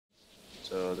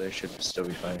so they should still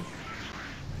be fighting.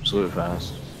 Just a little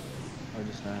fast. Or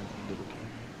just not double kill.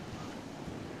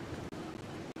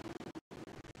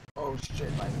 Oh shit,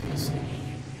 my PC.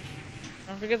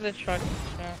 Don't forget the truck.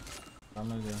 Yeah. I'm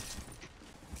gonna do.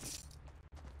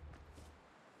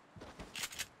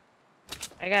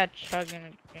 I got chug in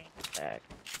a green bag.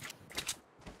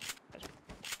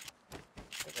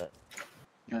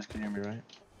 You guys can hear me, right?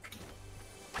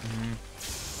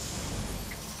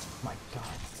 My god,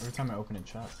 every time I open a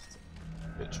chest.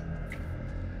 Bitch.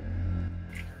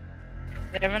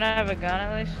 Did everyone have a gun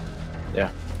at least?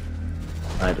 Yeah.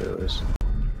 I do at least.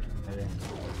 I didn't.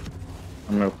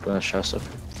 I'm gonna open the chest up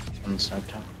on the side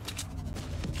top.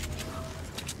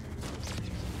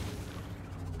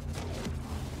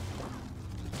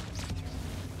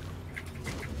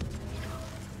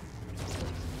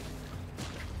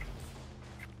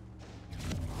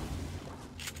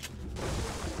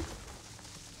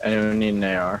 Anyone need an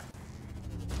AR?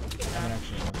 I'm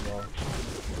actually as well.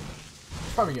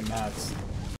 Probably get mats.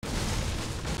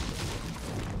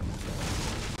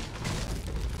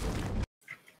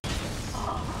 I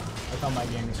thought my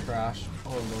game was crashed. Oh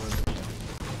lord.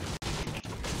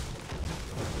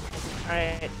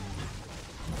 Alright.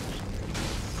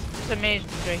 There's a maze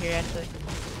right here actually.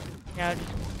 Yeah, I'll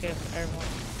just get everyone.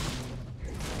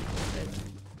 There's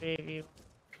 3 of you.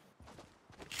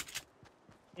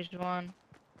 Here's one.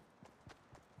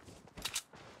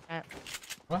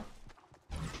 What?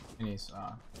 And he's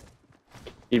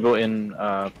People in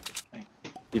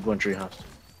treehouse.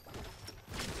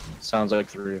 Sounds like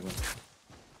 3 of them.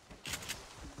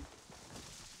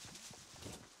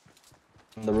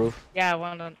 On the roof? Yeah,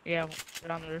 one on the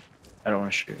roof. I don't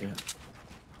want to shoot yet.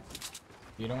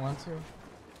 You don't want to?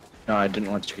 No, I didn't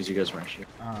want to because you guys weren't shooting.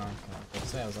 Oh, okay. Let's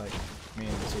say I was like, me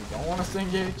and so you don't want us to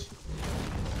engage?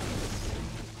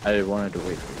 I wanted to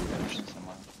wait for you guys.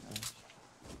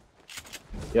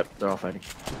 Yep, they're all fighting.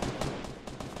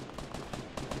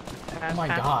 Oh my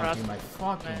god, dude, my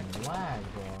fucking lag,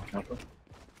 bro.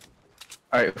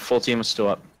 Alright, full team is still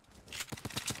up.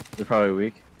 They're probably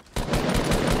weak.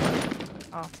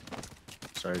 Oh.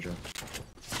 Sorry, Joe.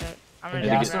 Okay. I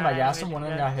gassed him, one of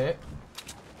them got hit.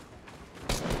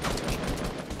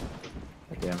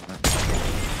 Damn.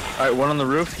 Alright, one on the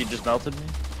roof, he just melted me.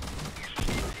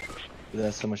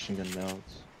 That's so machine gun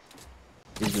melts.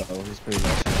 He's low, he's pretty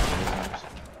low.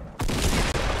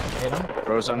 Hit him.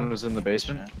 Frozone was in the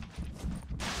basement.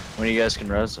 When you guys can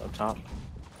res up top.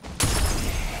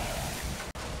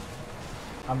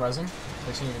 I'm resin.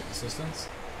 Pushing assistance.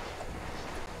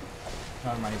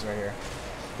 Never mind, he's right here.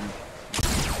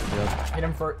 Yep. Hit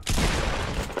him for.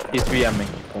 He's BMing.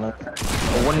 Oh,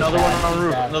 another one on the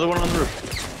roof. Another one on the roof.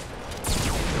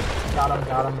 Got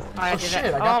him. Oh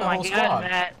shit, I got the whole squad.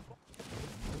 Matt.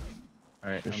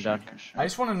 Alright, I'm down. I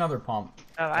just want another pump.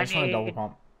 Oh, I just want a double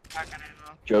pump.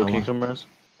 Joe, can you come res?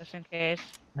 Just in case.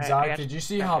 Zach, did you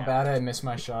see how bad I missed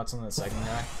my shots on the second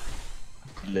guy?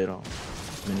 Little.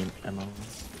 Mini ammo.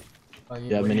 Oh,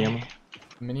 Yeah, mini ammo.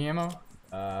 Mini ammo?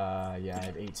 Yeah, I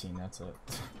have 18, that's it.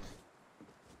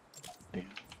 Yeah.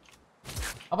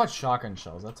 How about shotgun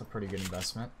shells? That's a pretty good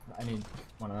investment. I need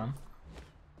one of them.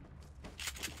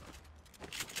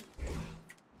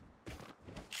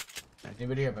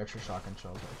 Anybody have extra shotgun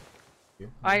shells?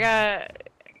 I got.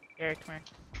 Here, come here.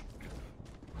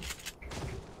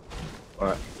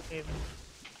 What?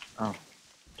 Oh,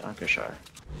 Donkershire.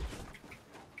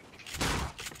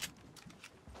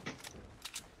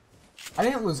 I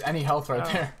didn't lose any health right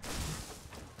there.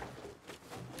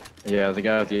 Yeah, the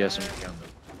guy with the SMG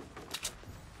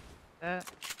on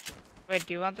Wait,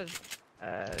 do you want the?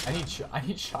 I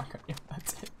need shotgun. Yeah,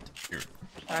 that's it.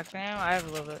 Shotgun ammo? I have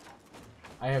a little bit.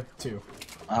 I have 2.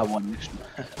 I have 1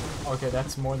 extra. Okay,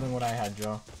 that's more than what I had,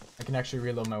 Joe. I can actually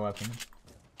reload my weapon.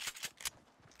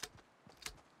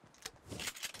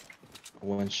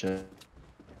 1 shot.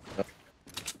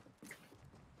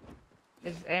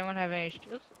 Does anyone have any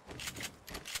shields?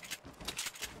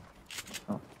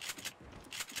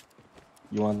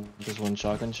 You want this 1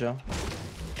 shotgun shell?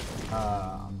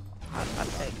 I'll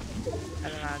take it. I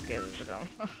don't know how to give it to them.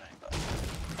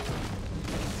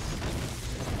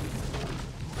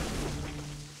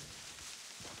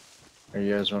 Or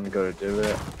you guys want to go to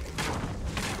Divot?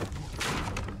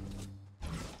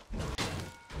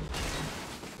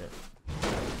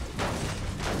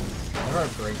 Whenever I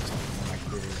break something on my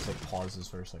computer, it just like pauses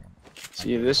for a second.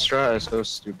 See, this strat is so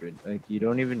stupid. Like, you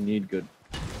don't even need good.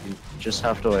 You just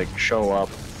have to like show up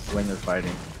when they're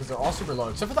fighting. Because they're all super low,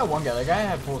 except for that one guy. That guy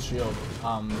had full shield.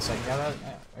 The second guy that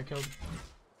I killed.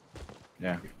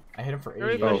 Yeah. I hit him for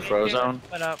 80. Oh, Frozone?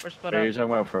 We're split Are you up.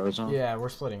 talking about Frozone? Yeah, we're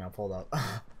splitting up. Hold up.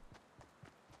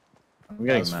 I'm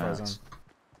getting That's mad. frozen.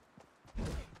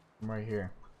 I'm right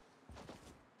here.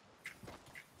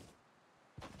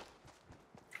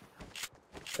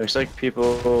 Looks like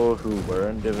people who were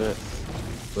in divot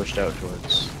pushed out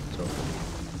towards. So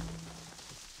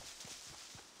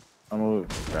I'm gonna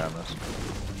grab this.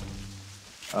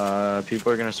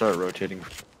 People are gonna start rotating.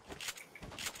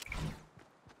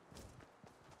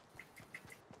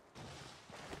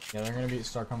 Yeah, they're gonna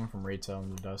start coming from retail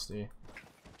into Dusty.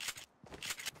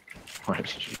 What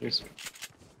did you use?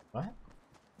 What?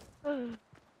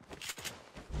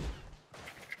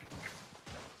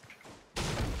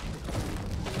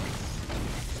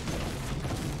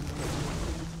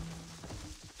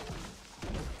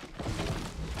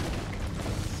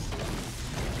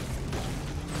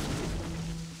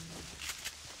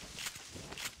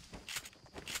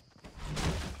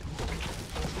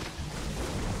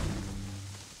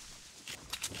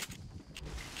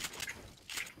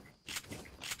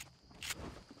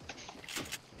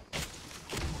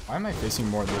 Why am I facing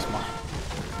more of this one?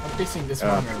 I'm facing this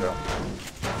one right now.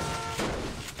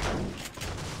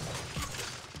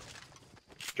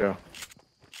 Joe.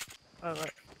 What?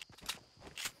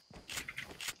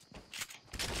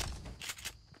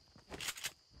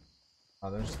 Oh,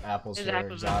 there's apples There's here,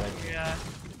 apples exotic. over here, yeah.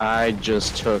 I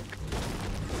just took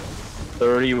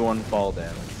 31 fall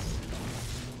damage.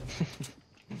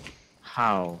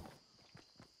 How?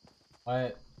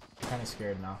 What? I'm kinda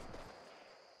scared now.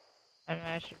 I'm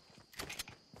actually.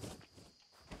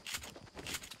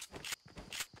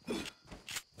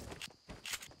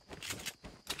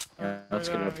 Yeah, let's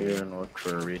get up here and look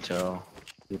for retail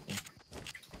people.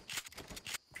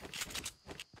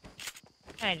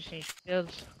 I just need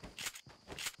shields.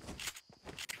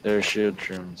 There's shield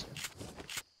shrooms.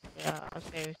 Yeah, I'll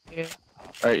stay with you.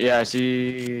 Alright, yeah, I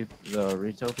see the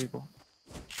retail people.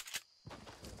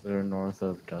 They're north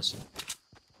of Dustin.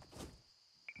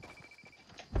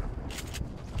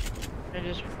 We're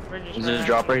just Is there a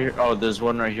drop right here? Oh, there's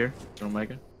one right here.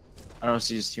 Omega. I don't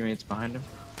see his teammates behind him.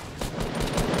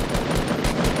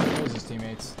 Where's his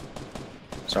teammates?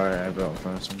 Sorry, I got in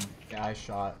front of someone. Yeah, I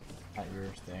shot at your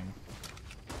thing.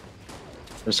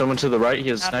 There's someone to the right. He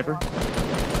has a sniper.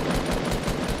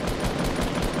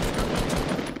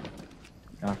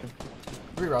 Knocked him.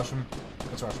 We rush him.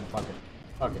 Let's rush him. Fuck it.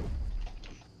 Fuck it.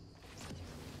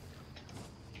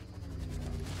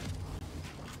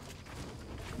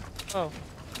 Oh.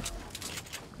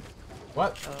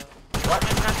 What? What?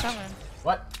 I'm not coming.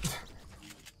 What?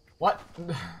 What?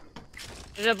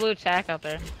 There's a blue tack out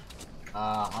there.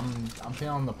 I'm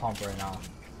feeling the pump right now.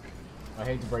 I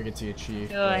hate to break it to you, Chief.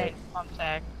 Feel like pump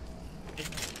tack.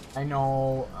 I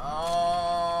know.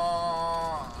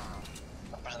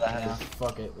 That Yeah, is,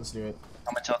 fuck it. Let's do it.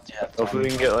 how much health do you have? Hopefully we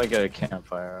can get like a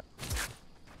campfire.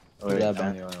 Oh, wait, Yeah, I'm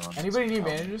man. the only one. Anybody need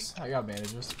bandages? I got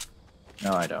bandages.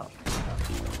 No, I don't.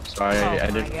 Sorry, Oh I my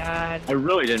didn't. god. I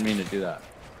really didn't mean to do that.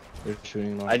 They're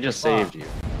shooting long. I just saved you.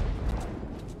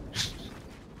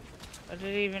 What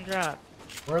did it even drop?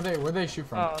 Where'd they shoot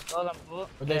from? Oh, golden blue.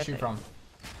 Where'd they shoot from?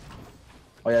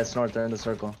 Oh yeah, it's north. They're in the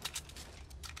circle.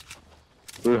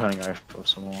 Blue hunting rifle if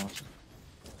someone wants it.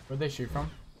 Where'd they shoot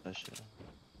from? That shit.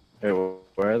 Wait,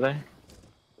 where are they?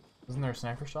 Isn't there a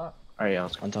sniper shot? Alright, yeah,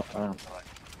 let's go. On top.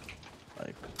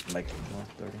 Like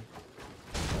north 30.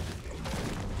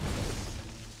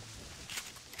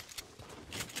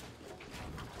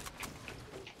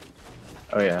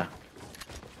 Oh yeah.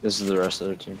 This is the rest of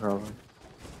their team probably.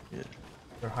 Yeah.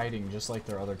 They're hiding just like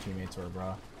their other teammates were,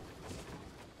 bro.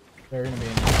 They're gonna be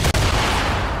in.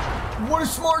 What a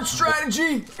smart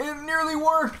strategy! It nearly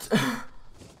worked!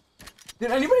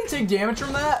 Did anybody take damage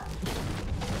from that?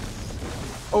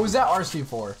 Oh, was that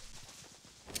RC4?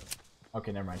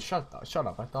 Okay, never mind. Shut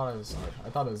up. I thought it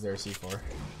was their C4.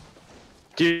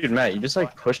 Dude, Matt, you just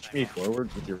like pushed me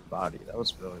forward with your body. That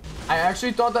was really. I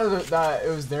actually thought that it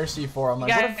was their C4. I'm like,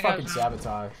 Yeah, what a fucking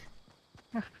sabotage.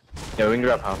 Yeah, we can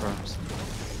grab pop arms.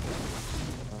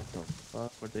 What the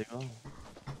fuck? Where'd they go?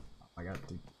 I got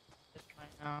the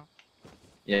now.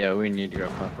 Yeah, we need to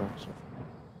grab pop arms.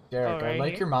 Derek. Oh, I right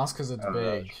like here? your mouse because it's Oh,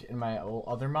 big. In my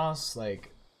other mouse,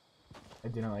 like, I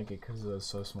didn't like it because it was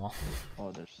so small.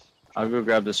 Oh, there's. I'll go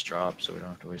grab this drop so we don't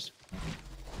have to waste it.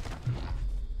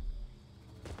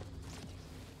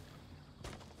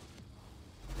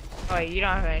 Oh, wait, you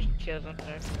don't have any shields on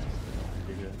there.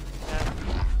 You're good.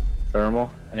 Yeah.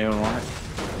 Thermal? Anyone want it?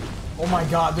 Oh my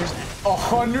god, there's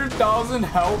 100,000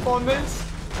 health on this?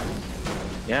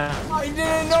 Yeah. I didn't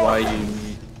That's know. why you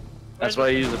need. That's why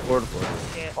you use the portable.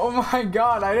 Yeah. Oh my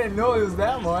god, I didn't know it was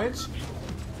that much.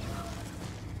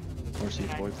 Or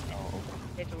C4. Oh,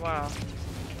 It's a while.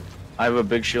 I have a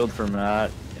big shield for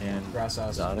Matt and Grass house.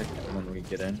 exotic when we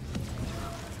get in.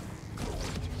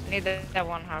 I need that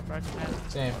one hot brush.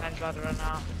 Same. I'm about to run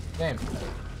out. Same.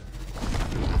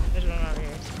 There's one over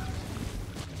here.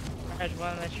 There's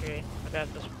one in the tree. I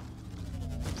got this one.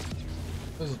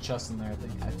 There's a chest in there,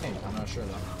 I think. I'm not sure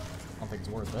though. I don't think it's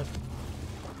worth it.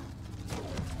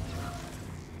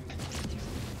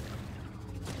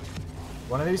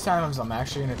 One of these times, I'm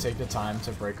actually gonna take the time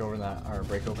to break open that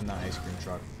ice cream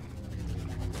truck.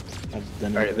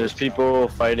 Alright, there's people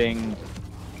fighting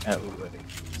at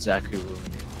Zaku.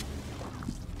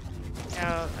 No,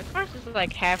 of course this is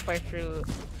like halfway through.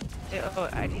 Oh,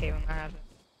 I hate when that happens.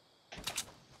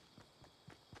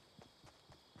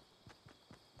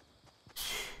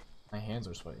 My hands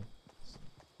are sweaty. It's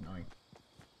annoying.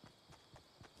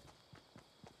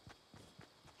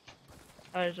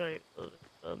 Oh, there's already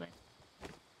building.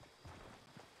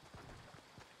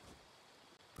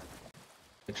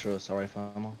 Extra sorry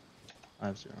ammo. I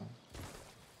have 0.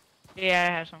 Yeah,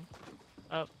 I have some.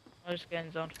 Oh, I'll just get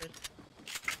in zone first.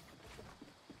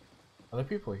 Other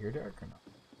people here, Derek, or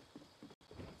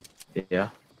not? Yeah.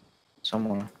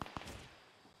 Somewhere.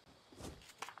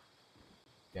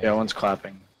 Yeah, one's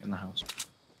clapping in the house.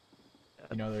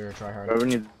 You know they're a tryhard. Whoever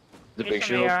needs the big Here's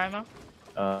some shield. AR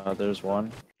ammo. There's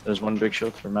one. There's one big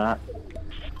shield for Matt.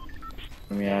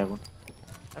 Let me have one.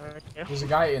 There's a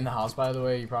guy in the house, by the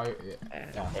way. You probably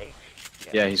yeah.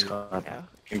 Yeah, he's clapping. Yeah.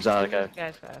 Exotic guy.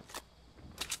 Guys, clap.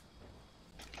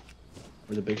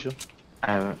 Where's the big shield?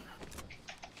 I haven't.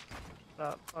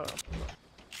 Oh, hold on.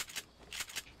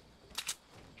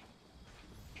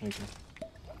 Thank you.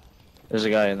 There's a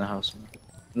guy in the house.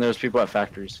 And there's people at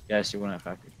factories. Yeah, I see one at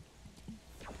factory.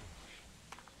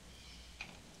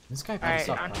 This guy Alright, picks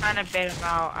up. I'm trying to bait him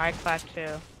out. I clap too.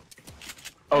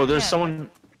 Oh, there's Yeah.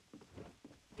 someone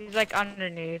He's like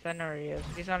underneath. I know where he is.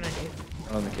 He's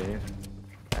underneath. on the cave.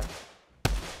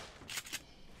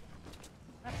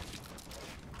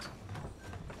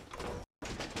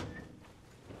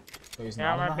 So he's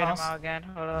Yeah, I'm not gonna in bait the him house. out again.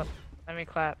 Hold up. Let me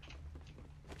clap.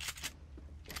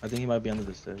 I think he might be under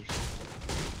the stairs.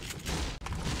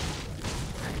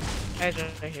 Guys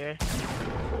are here.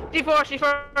 C4,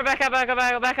 C4, back out,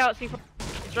 C4.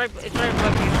 It's right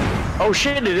above you. Oh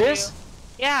shit, it is?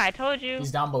 Yeah, I told you.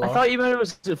 He's down below. I thought you meant it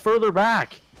was further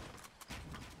back.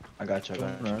 I got you. I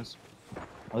got you.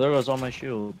 Oh, there goes all my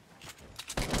shield.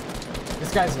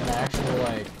 This guy's an actual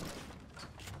like.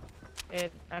 Okay,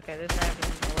 this happened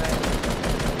in the way.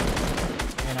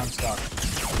 And I'm stuck.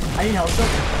 I need help.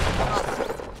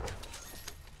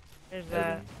 There's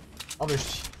that. Oh,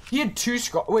 there's. He had 2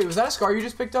 scar. Wait, was that a scar you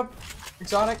just picked up,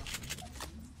 Exotic?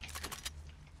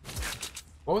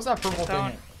 What was that purple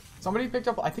thing? Somebody picked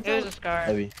up. I think It that was a was. scar.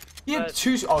 Heavy. He had but-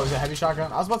 2. Oh, it was a heavy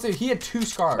shotgun. I was about to say he had 2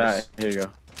 scars. Matt, here you go.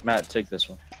 Matt, take this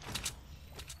one.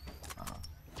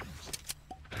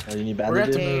 Oh, you need We're gonna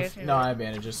have bandages? to Yeah, move. yeah, No, yeah. I have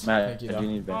bandages. Matt, Thank you, do though. you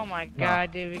need Oh bandages? my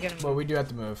god, dude, we gotta But move. we do have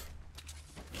to move.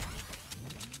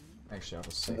 Actually, I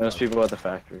was safe. There's people at the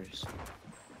factories.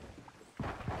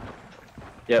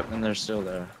 Yep, and they're still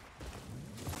there.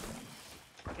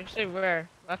 You say where?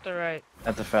 Left or right?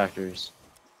 At the factories.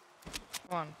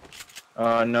 One.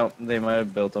 No, they might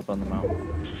have built up on the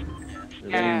mountain.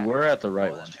 Yeah. They were at the Oh,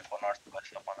 right there's one. people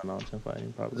northwest up on the mountain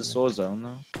fighting probably. Is it soul zone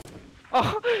though?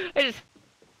 Oh, I just.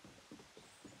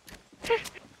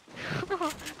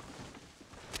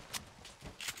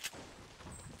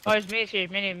 Oh, it's minis here.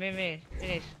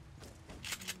 Minis.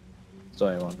 It's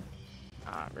only one.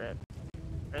 Ah, rip.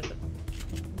 Rip it.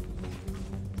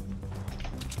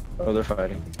 Oh, they're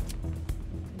fighting.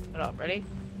 Hold up, ready?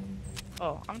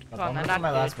 Oh, I'm I'm calling gonna that. put my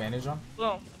Not last good. bandage on.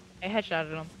 Boom. I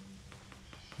headshotted him.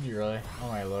 You really? Oh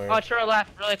my lord. Oh, to our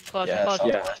left. Really close. Yeah, close.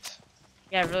 southwest.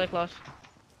 Yeah, really close.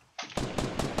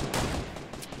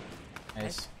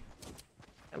 Nice.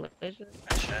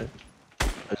 Shit.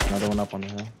 There's another one up on the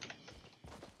hill.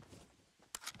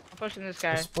 I'm pushing this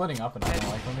They're guy. splitting up and I don't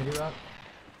like when they do that.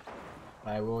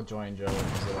 I will join Joe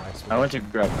because of X. I went to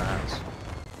grab Matt's.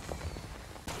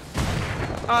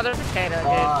 Oh, there's a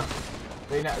potato,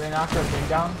 dude. They knocked our thing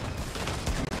down.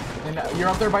 You're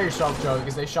up there by yourself, Joe,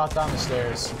 because they shot down the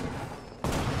stairs.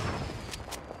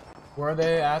 Where are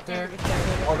they at there?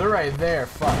 Oh, they're right there.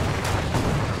 Fuck.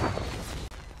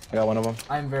 I got one of them.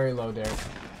 I'm very low, Derek.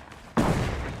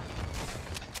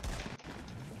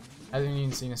 I haven't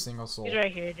even seen a single soul. He's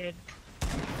right here, dude.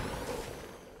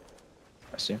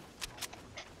 I see.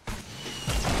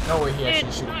 No way he actually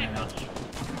Dude, shooting me oh now. my gosh.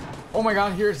 Oh my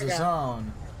god, here's the Yeah.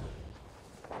 zone.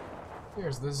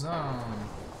 Here's the zone.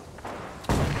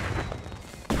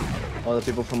 All the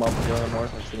people from up the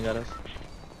north are shooting at us.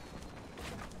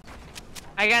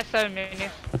 I got 7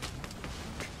 minis.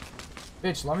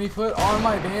 Bitch, let me put on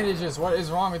my bandages. What is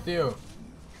wrong with you?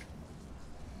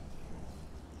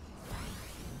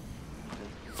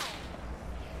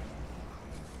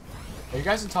 Are you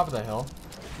guys on top of the hill?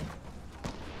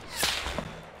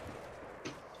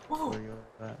 Where you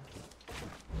at?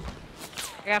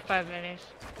 I got 5 minis.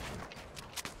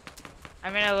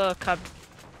 I'm in a little cubby.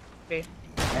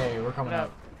 Hey, we're coming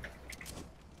up.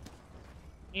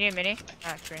 You need a mini?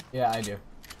 Ah, green. Yeah, I do.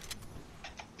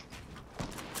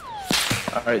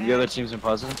 Alright, the other team's in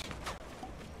Pleasant.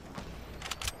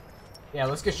 Yeah,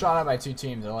 let's get shot at by 2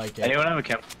 teams. I like it. Anyone have a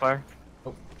campfire?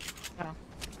 No.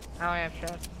 I only have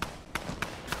shots.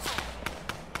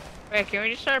 Wait, can we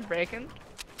just start breaking?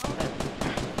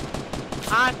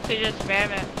 Honestly, just spam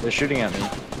it. They're shooting at me.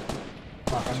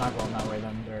 Fuck, I'm not going that way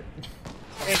then, Dirt.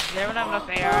 Wait, does everyone have enough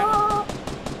AR?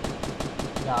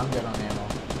 Yeah, I'm good on ammo.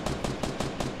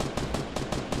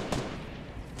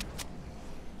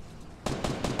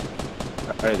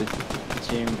 Alright, the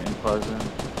team in Pleasant.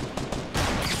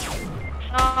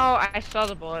 No, I saw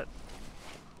the bullet.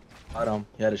 Got him.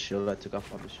 He had a shield. I took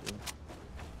off all the shield.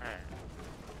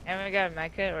 And we got a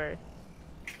med kit or?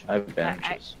 I have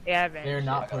bandages. Yeah, I have bandages. They're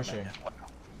not pushing.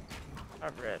 Oh,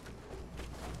 rip.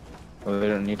 Well, they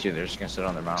don't need to. They're just gonna sit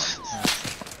on their mountain.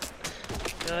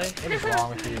 Really? What is wrong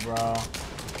with you, bro?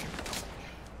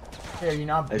 Hey, are you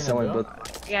not Hey, gonna someone build?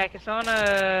 built. Yeah, can someone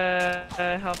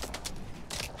help?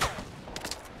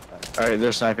 Alright,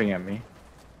 they're sniping at me.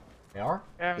 They are?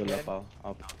 Yeah, I'm Good good. luck,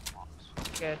 I'll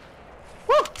Good.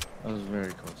 That was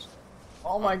very close.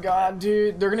 Oh my god,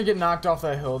 dude. They're gonna get knocked off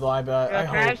that hill though, I bet. I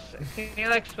hope. Can you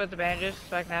like split the bandages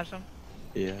so I can have some?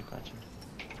 Yeah, gotcha.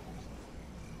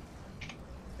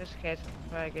 Just in case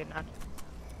if I get knocked.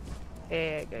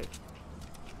 Yeah, good.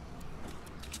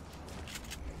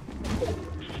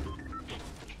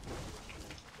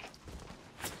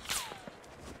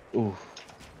 Ooh.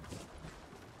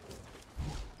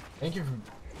 Thank you for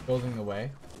building the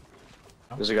way.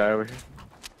 There's a guy over here.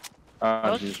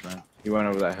 Oh, What? Jesus, man. He went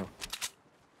over that hill.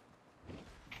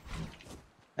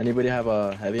 Anybody have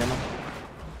a heavy ammo?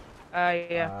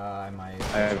 Yeah. I might.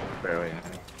 I have barely any.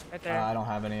 Right there. I don't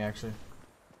have any actually.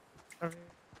 Over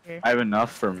here. I have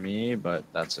enough for me, but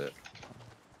that's it.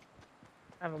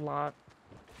 I have a lot.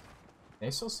 They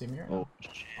still see me right now? Oh,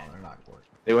 Oh, they're not worried.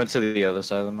 they went to the other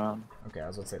side of the mountain. Okay, I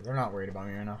was gonna say they're not worried about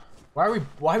me right now. Why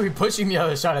are we pushing the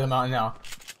other side of the mountain now?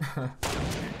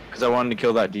 Because I wanted to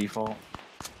kill that default.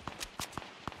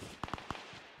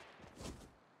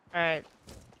 Alright.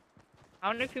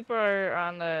 How many people are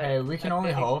on the? Hey, we can that only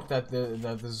big- hope that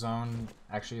the zone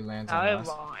actually lands No, on it us.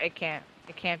 won't. It can't.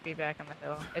 It can't be back on the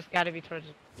hill. It's got to be towards.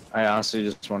 I honestly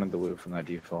just wanted the loot from that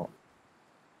default.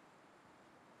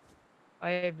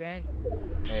 Oh, Ben.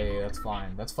 Hey, that's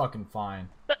fine. That's fucking fine.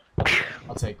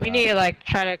 I'll take that. We need to like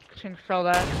try to control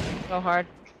that so hard.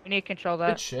 We need to control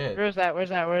that. Good shit. Where's that? Where's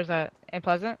that? Where's that? In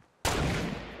Pleasant?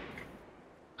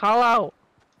 Call out.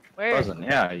 Where? Wasn't,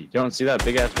 yeah. You don't see that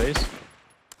big ass base?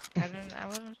 I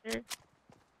wasn't sure.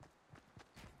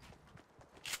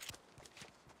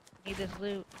 Need this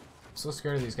loot. I'm so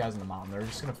scared of these guys in the mountain. They're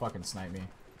just gonna fucking snipe me.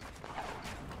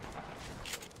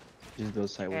 Just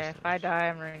those sideways. Yeah, if I die,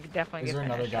 I'm gonna definitely Is get there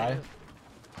another finished. guy?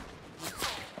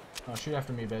 Oh, shoot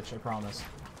after me, bitch. I promise.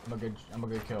 I'm a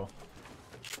good kill.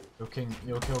 You'll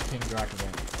kill King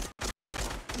Dracovent.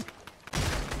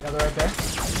 Yeah, they're right there.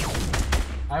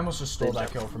 I almost just stole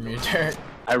that kill from you, Derek.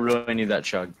 I really need that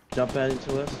chug. Jump at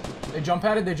into us. They jump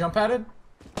padded. They jump padded.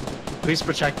 Please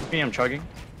protect me, I'm chugging.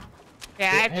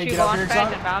 Yeah, I have Hey, 2 get up launch here,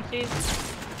 pads Exotic. and bouncies.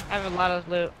 I have a lot of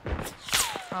loot.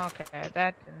 Okay,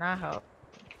 that did not help.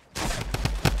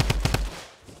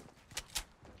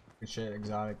 Good shit,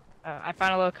 exotic. I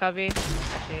found a little cubby.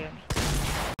 Actually,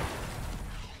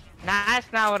 nah,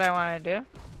 that's not what I want to do.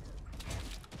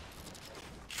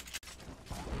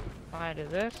 Want to do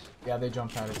this? Yeah, they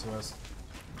jump padded to us.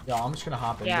 Yo, I'm just gonna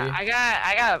hop in. Yeah, B. I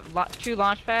got 2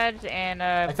 launch pads and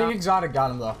I think exotic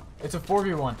got him though. It's a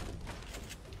 4v1.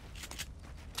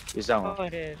 He's down Oh, one.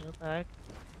 it is. What the heck?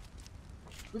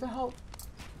 Who the hell?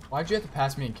 Why'd you have to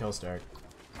pass me and kill Derek?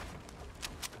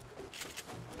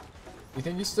 You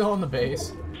think he's still in the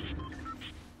base?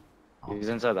 He's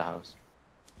inside the house.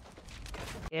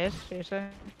 Yes, seriously.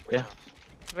 Yeah.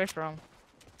 Where from?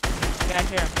 Yeah, I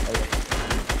hear him.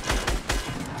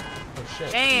 Oh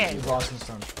shit. Dang it. He's lost his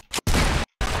son.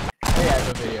 Hey, I have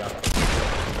a video.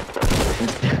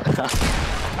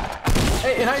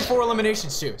 Hey, and I had 4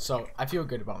 eliminations too, so I feel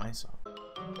good about myself.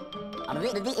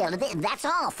 That's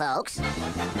all, folks.